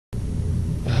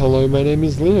Hello, my name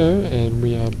is Leo, and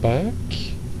we are back.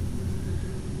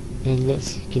 And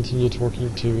let's continue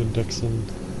talking to Dixon.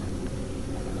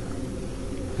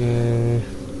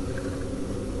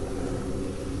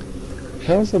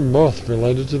 How's a moth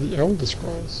related to the Elder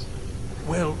Scrolls?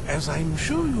 Well, as I'm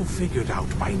sure you've figured out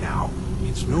by now,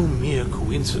 it's no mere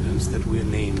coincidence that we're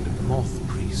named moth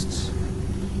priests.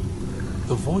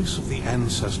 The voice of the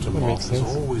ancestor moth has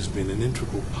always been an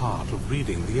integral part of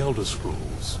reading the Elder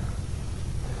Scrolls.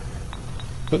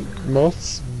 But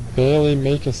moths barely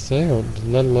make a sound,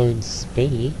 let alone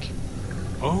speak.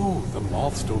 Oh, the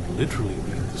moths don't literally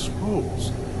read the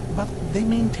scrolls, but they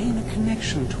maintain a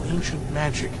connection to ancient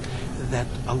magic that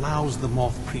allows the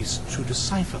moth priests to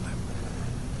decipher them.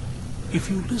 If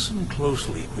you listen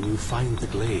closely when you find the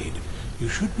glade, you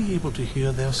should be able to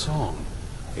hear their song,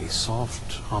 a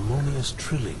soft, harmonious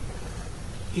trilling.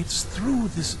 It's through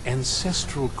this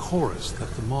ancestral chorus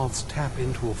that the moths tap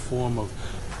into a form of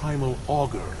primal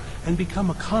augur and become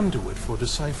a conduit for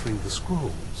deciphering the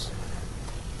scrolls.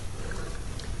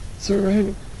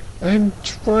 So I'm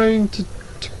trying to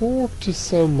talk to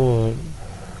someone.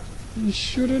 You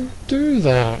shouldn't do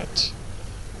that.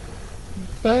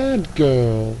 Bad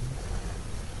girl.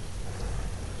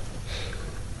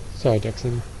 Sorry,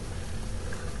 Dixon.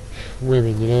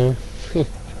 Women, you know.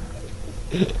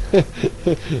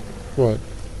 What?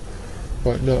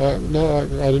 What? No,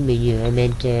 I didn't mean you. I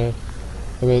meant, oh,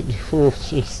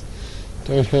 jeez.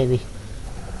 Don't hurt me.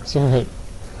 It's alright.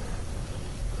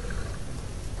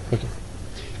 Okay.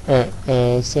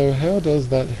 Alright, so how does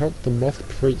that help the moth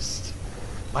priest?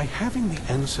 By having the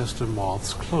ancestor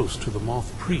moths close to the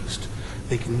moth priest,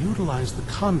 they can utilize the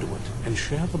conduit and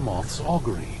share the moth's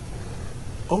augury.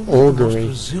 Only the most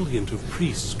resilient of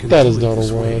priests can do it this way. That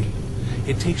is not a word.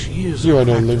 It takes years You of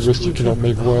are no practice linguist, to you cannot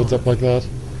make words up like that.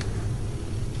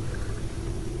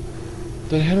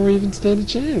 Then how do we even stand a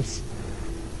chance?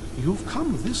 You've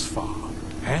come this far,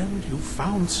 and you've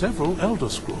found several Elder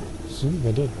Scrolls.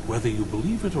 I did. Whether you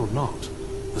believe it or not,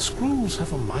 the scrolls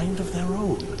have a mind of their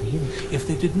own. If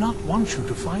they did not want you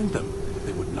to find them,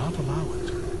 they would not allow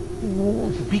it.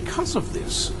 Because of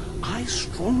this, I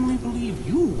strongly believe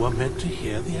you were meant to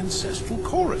hear the ancestral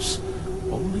chorus.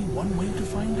 Only one way to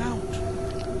find out.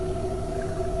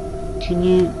 Can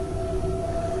you...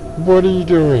 What are you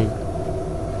doing?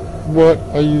 What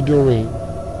are you doing?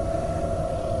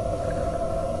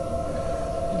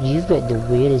 You've got the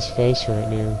weirdest face right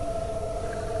now.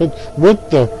 What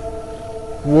the...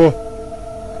 What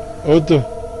the...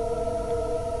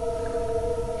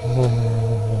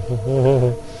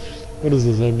 What is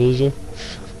this, amnesia?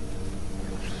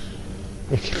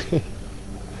 Okay.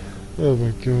 Oh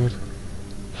my god.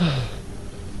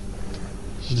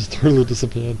 She just totally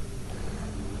disappeared.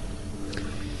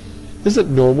 Is it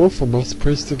normal for moth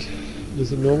priests to...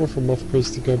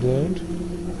 go blind?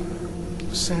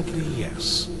 Sadly,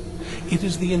 yes. It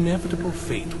is the inevitable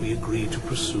fate we agree to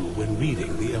pursue when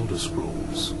reading the Elder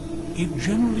Scrolls. It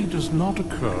generally does not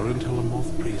occur until a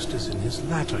moth priest is in his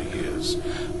latter years,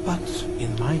 but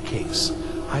in my case,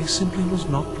 I simply was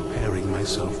not preparing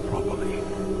myself properly.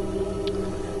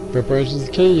 Preparation's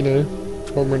the key, you know.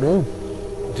 What went wrong?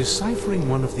 Deciphering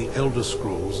one of the Elder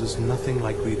Scrolls is nothing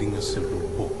like reading a simple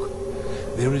book.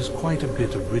 There is quite a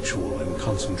bit of ritual and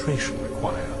concentration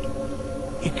required.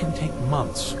 It can take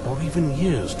months or even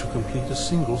years to complete a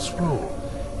single scroll,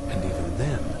 and even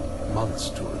then, months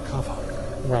to recover.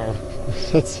 Wow.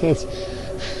 That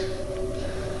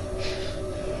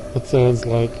sounds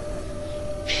like...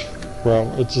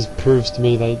 Well, it just proves to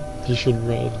me that you shouldn't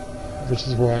read, which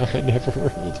is why I never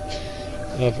read.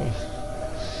 Ever.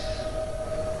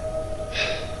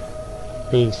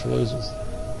 Reading's for losers.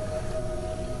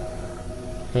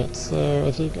 Right, so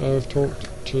I think I've talked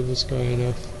to this guy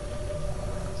enough.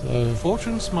 So...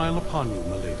 Fortune smile upon you,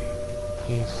 my lady.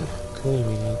 Yeah, stop calling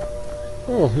me that.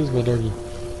 Oh, who's my doggy?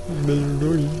 Who's my little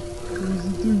doggy? Who's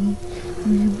the doggy?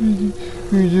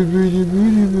 Who's the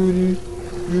booty?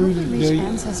 Hope we reach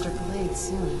Ancestor Glade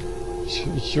soon.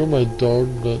 You're my dog,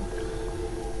 but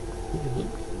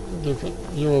different.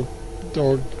 You're a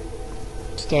dog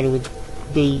starting with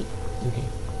B. Okay.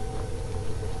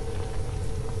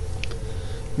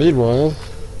 Meanwhile,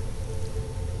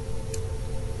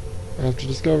 after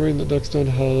discovering that Dexter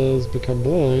has become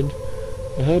blind,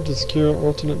 I had to secure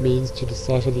alternate means to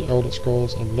decipher the Elder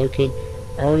Scrolls and locate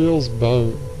Ariel's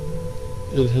bone.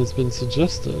 It has been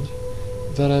suggested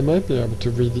that I might be able to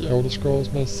read the Elder Scrolls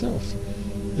myself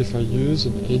if I use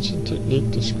an ancient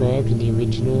technique described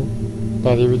in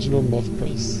by the original moth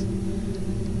priests.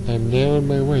 I am now on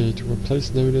my way to a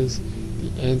place known as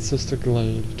the Ancestor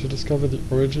Glade to discover the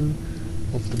origin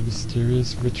of the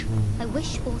mysterious ritual. I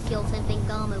wish Orthiolf and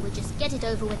Vingama would just get it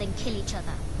over with and kill each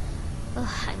other.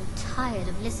 Ugh, I'm tired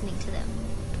of listening to them.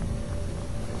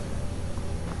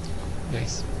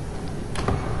 Nice.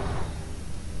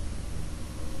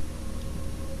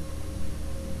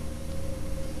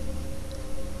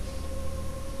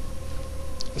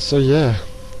 So yeah,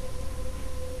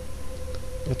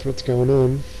 that's what's going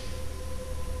on.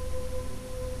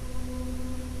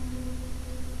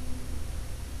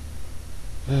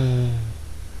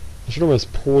 I should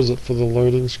almost pause it for the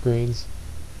loading screens.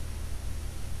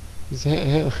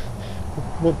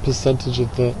 What percentage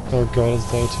of the... Oh god, it's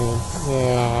daytime.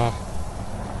 Ah,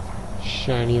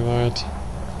 shiny light.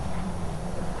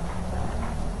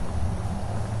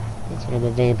 That's when I'm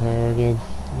a vampire again.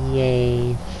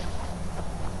 Yay.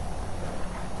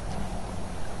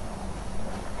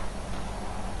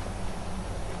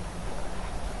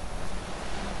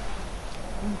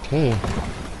 Okay.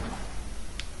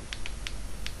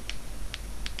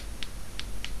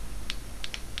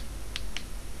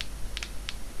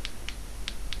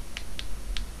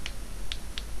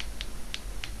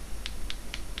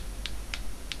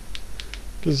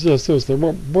 Because, yeah, seriously,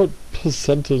 what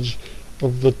percentage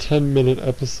of the 10-minute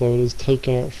episode is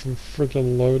taken out from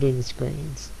freaking loading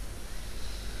screens?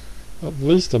 At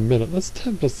least a minute. That's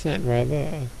 10% right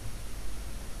there.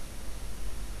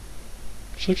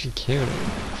 I should actually count it.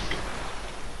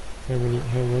 How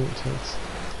long it takes.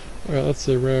 Alright, let's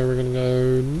see where we're gonna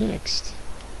go next.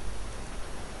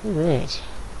 Alright.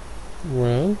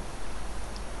 Well.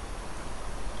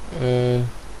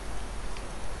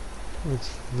 What's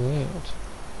that?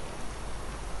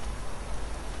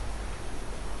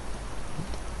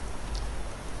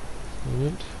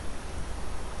 It.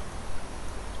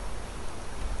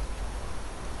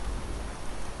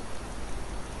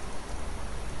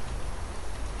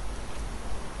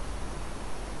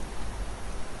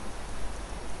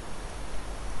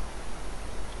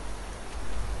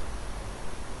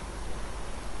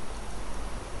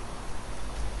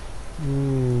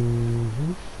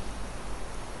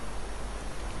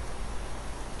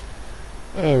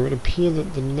 Oh, it would appear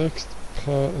that the next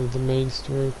part of the main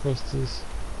story quest is...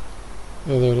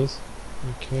 Oh, there it is.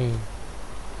 Okay.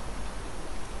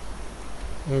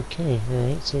 Okay,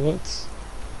 alright, so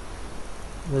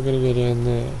we're gonna go down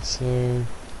there. So,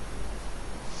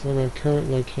 from our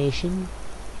current location,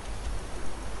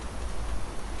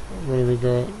 what have we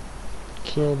got?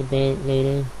 Kill the bandit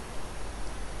leader.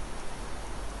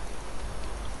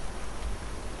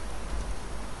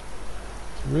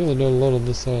 Really not a lot on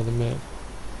this side of the map.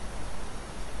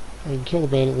 I can kill the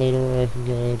bandit later, or I can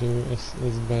go do as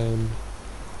band.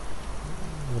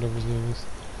 Whatever his name is.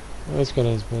 Oh, let's go to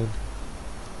his band.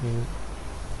 Yeah.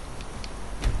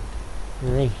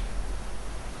 Alright.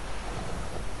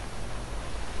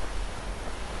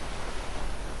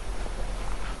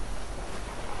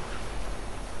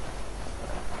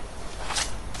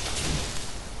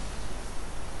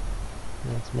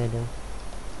 That's my dog.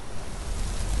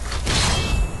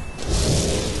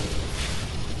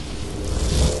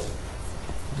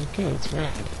 Okay, let's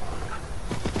ride.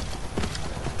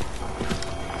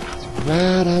 Let's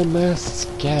ride on my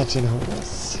skeleton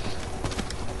horse.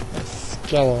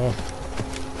 Skeletor.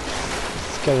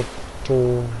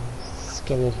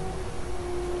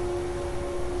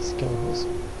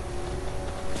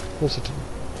 Horseton.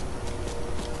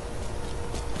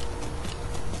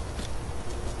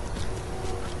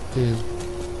 Man,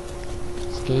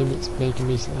 this game is making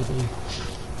me sleepy.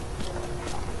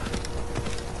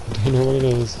 I don't know what it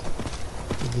is,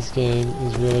 but this game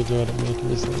is really good at making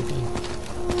me sleepy.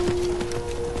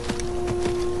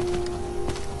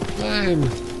 Climb!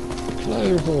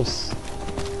 Climb, horse!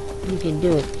 You can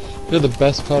do it. You know the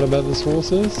best part about this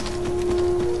horse is?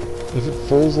 If it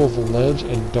falls off a ledge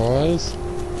and dies,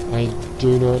 I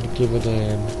do not give a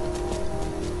damn.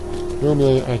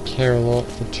 Normally I care a lot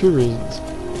for two reasons.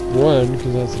 One,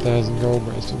 because that's 1,000 gold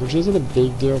bracelet, which isn't a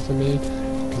big deal for me,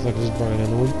 because I can just buy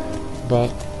another one.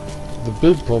 But the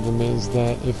big problem is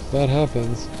that if that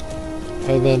happens,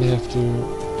 I then have to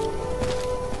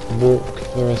walk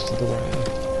the rest of the way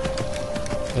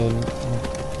and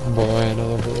buy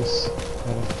another horse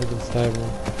at a freaking stable.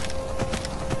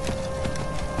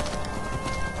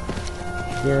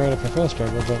 Should be alright if I fast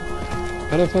travel, but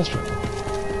I don't fast travel.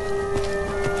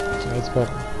 So that's a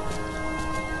problem.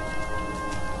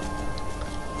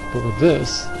 But with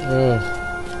this,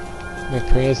 my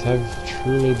prayers have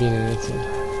truly been answered.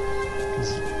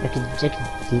 I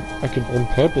could on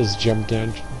purpose jump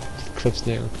down cliffs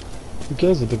now. Who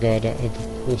cares if the guy if the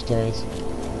horse dies?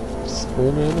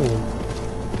 Spawn another one.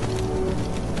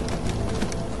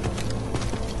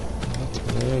 That's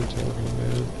what I'm talking about.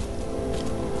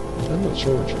 I'm not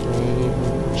sure which way or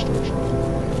which direction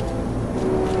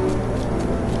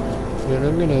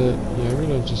I'm going. Yeah, I'm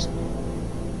gonna just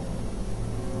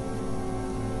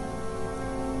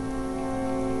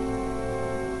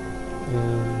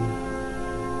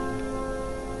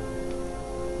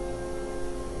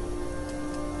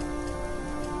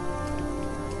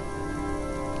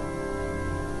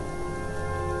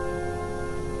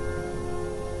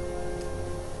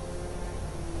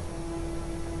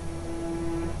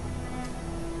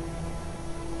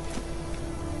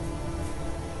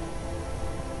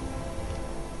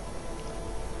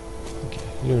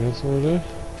you know what else I want to do?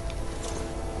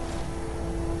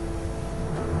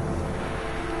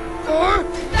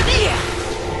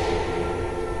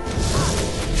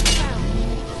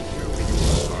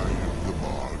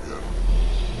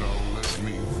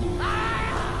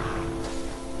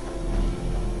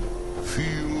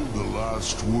 Feel the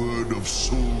last word of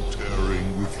soul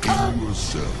tearing within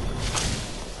yourself.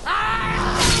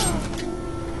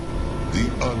 The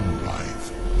unlife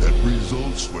that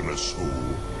results when a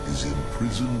soul is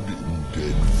imprisoned in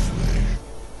dead flesh.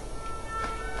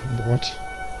 What?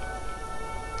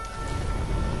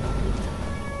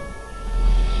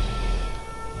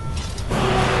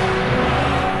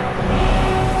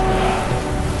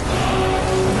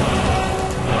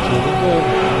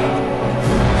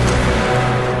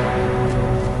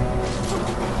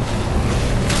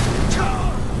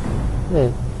 Oh.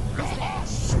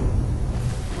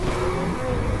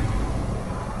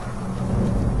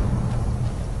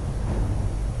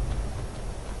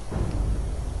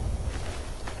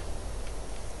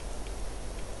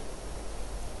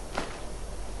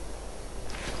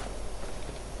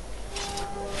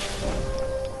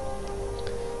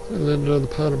 I learned another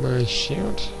part of my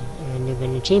shout and I've got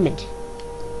an achievement.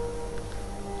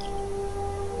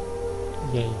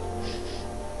 Yay.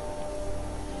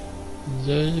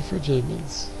 Yay for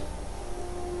achievements.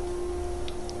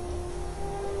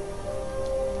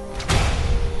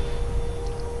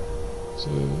 So,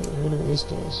 I wonder what this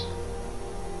does.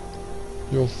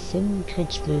 Your thumb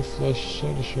cuts through flesh,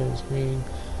 shadow shows green.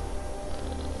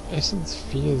 Essence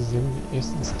fears zombie,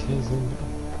 essence tears zombie.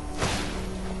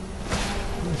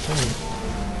 Okay.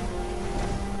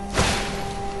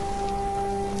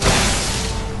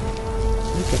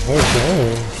 What the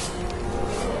hell?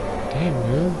 Damn,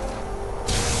 man.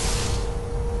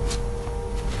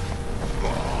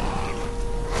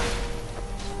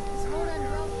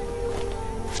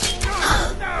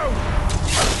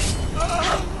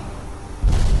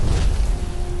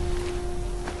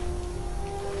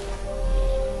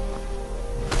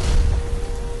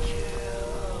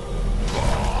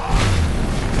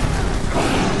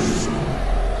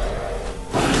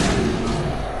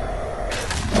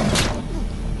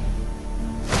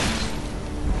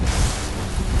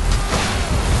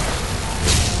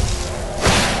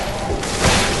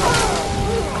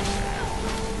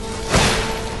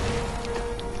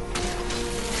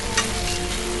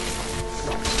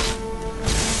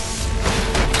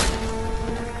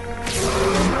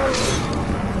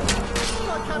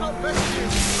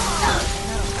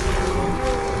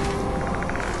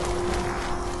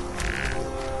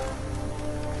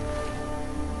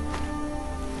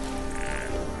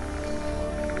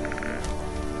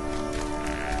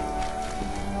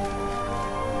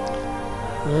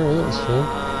 Oh, that was fun.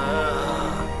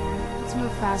 Let's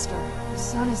move faster. The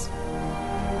sun is...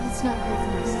 It's not good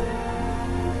for my sleep.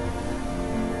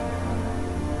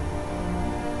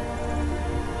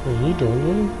 What are you doing,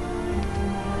 man?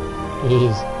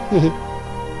 Jeez.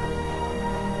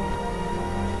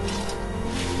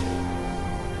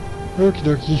 Okie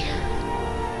dokie.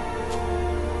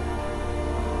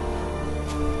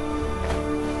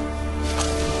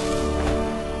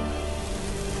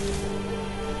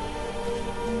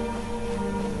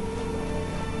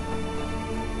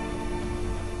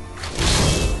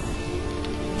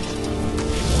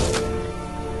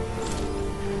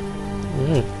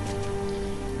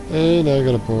 And I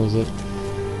gotta pause it.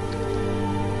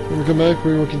 When we come back,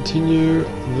 we will continue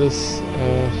this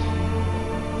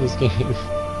this game.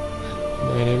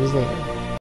 My name is Larry.